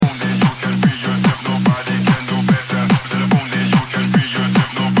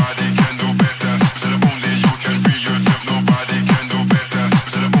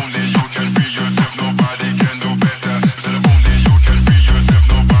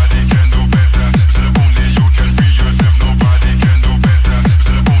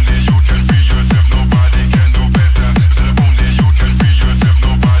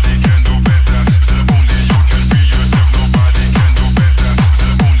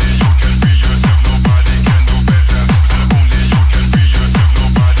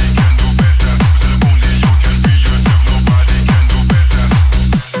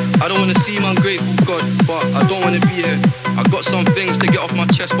but I don't wanna be here. I got some things to get off my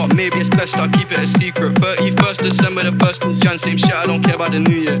chest, but maybe it's best I keep it a secret. 31st December, the 1st of Jan, same shit, I don't care about the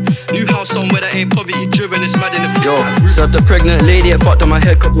new year. New house somewhere that ain't poverty driven, it's mad in the Yo, served the pregnant lady, it fucked on my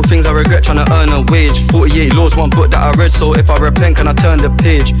head. Couple things I regret, trying to earn a wage. 48 laws, one book that I read, so if I repent, can I turn the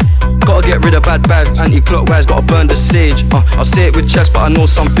page? Gotta get rid of bad vibes, anti-clockwise, gotta burn the sage. I'll say it with chest, but I know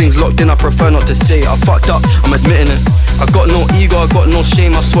some things locked in, I prefer not to say. I fucked up, I'm admitting it. I got no ego, I got no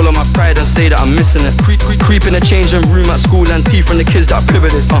shame, I swallow my pride and say that I'm missing it. Creep in the changing room at school and tea from the kids that I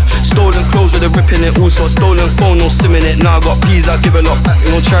pivoted. Stolen clothes with a rip in it, also a stolen phone, no sim in it. Now I got peas, I give it up.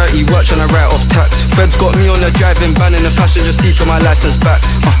 No charity work, trying to write off tax. Feds got me on the driving ban in the passenger seat to my license back.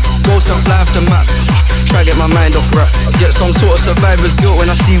 Ghost and fly off the map, try get my mind off rap. Get some sort of survivor's guilt when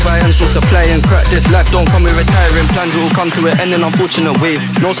I see violence, no supply and crack. This life don't come with retiring plans, it will come to an end in unfortunate way.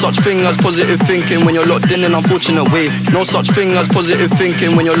 No such thing as positive thinking when you're locked in an unfortunate way. No such thing as positive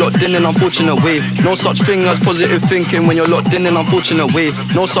thinking when you're locked in an unfortunate way. No such thing as positive thinking when you're locked in an unfortunate way.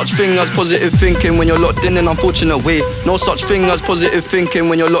 No such thing as positive thinking when you're locked in an unfortunate way. No such thing as positive thinking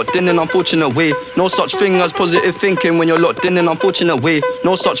when you're locked in an unfortunate way. No such thing as positive thinking when you're locked in an unfortunate way.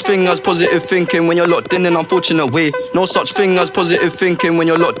 No such thing as positive thinking when you're locked in an unfortunate way. No such thing as positive thinking when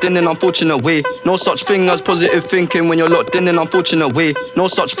you're locked in an unfortunate way. No such thing as positive thinking when you're locked in an unfortunate way. No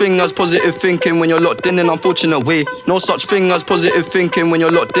such thing as positive thinking when you're locked in an unfortunate way. No such thing as positive thinking when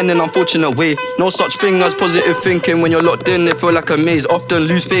you're locked in an unfortunate way. No such thing as positive thinking when you're locked in. It feel like a maze. Often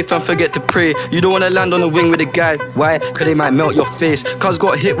lose faith and forget to pray. You don't wanna land on a wing with a guy. Why? Cause they might melt your face. Cuz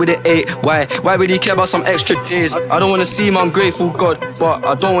got hit with an 8. Why? Why would he care about some extra days? I don't wanna seem ungrateful, God, but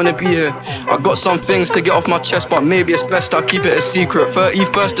I don't wanna be here. I got some things to get off my chest, but maybe it's best I keep it a secret.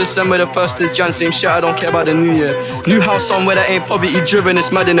 31st December, the 1st of Jan, same shit, I don't care about the new year. New house somewhere that ain't poverty driven,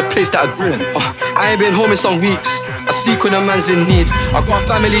 it's mad in the place that I grew in. I ain't been home in some weeks. I seek when a man's in need. I got a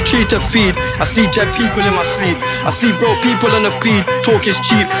family tree to feed. I see dead people in my sleep. I see broke people on the feed. Talk is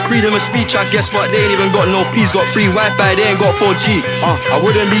cheap, freedom of speech, I guess what? They ain't even got no peace. Got free Wi-Fi, they ain't got 4G. I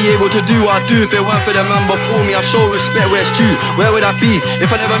wouldn't be able to do what I do if it weren't for the man before me. I show respect where it's due. Where would I be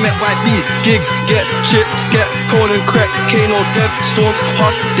if I never met YB? Gigs, gets, chip, skep, Conan, crack, Kano, Dev, Storms,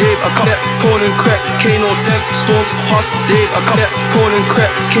 Hus, Dave, I got Conan, crack, Kano, Dev, Storms, Hus, Dave, I got Conan,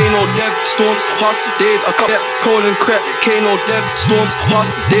 crack, Kano, Dev, Storms, Hus, Dave, I got Conan, crack, Kano, Dev, Storms,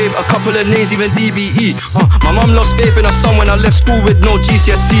 Hus, Dave, a couple of names, even DBE. My mum lost faith in her son when I left school with no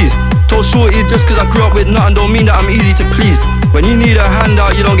GCSEs. Told Shorty just cause I grew up with nothing don't mean that I'm easy to please. When you need a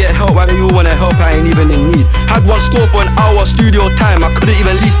handout, you don't get help. Why do you wanna help? I ain't even in need. Had one score for an hour studio time, I couldn't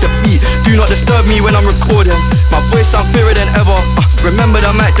even lease the beat. Do not disturb me when I'm recording. My voice sound clearer than ever. Remember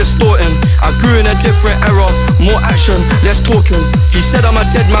the mic distorting. I grew in a different era. More action, less talking. He said I'm a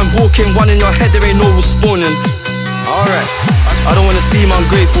dead man walking. One in your head, there ain't no responding. Alright, I don't wanna seem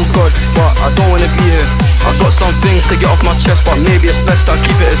ungrateful, God, but I don't wanna be here. I got some things to get off my chest, but maybe it's best I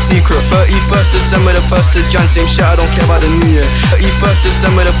keep it a secret. 31st December, the 1st of Jan, same shit, I don't care about the new year. 31st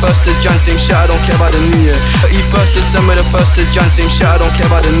December, the 1st of Jan, same shit, I don't care about the new year. 31st December, the 1st of Jan, same shit, I don't care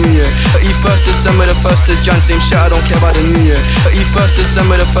about the new year. 31st December, the 1st of Jan, same shit, I don't care about the new year. 31st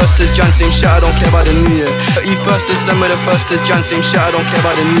December, the 1st of Jan, same shit, I don't care about the new year. 31st December, the 1st of Jan, same shit, I don't care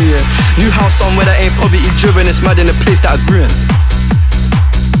about the new year. New house somewhere that ain't poverty driven, it's mad in the place that I grew in.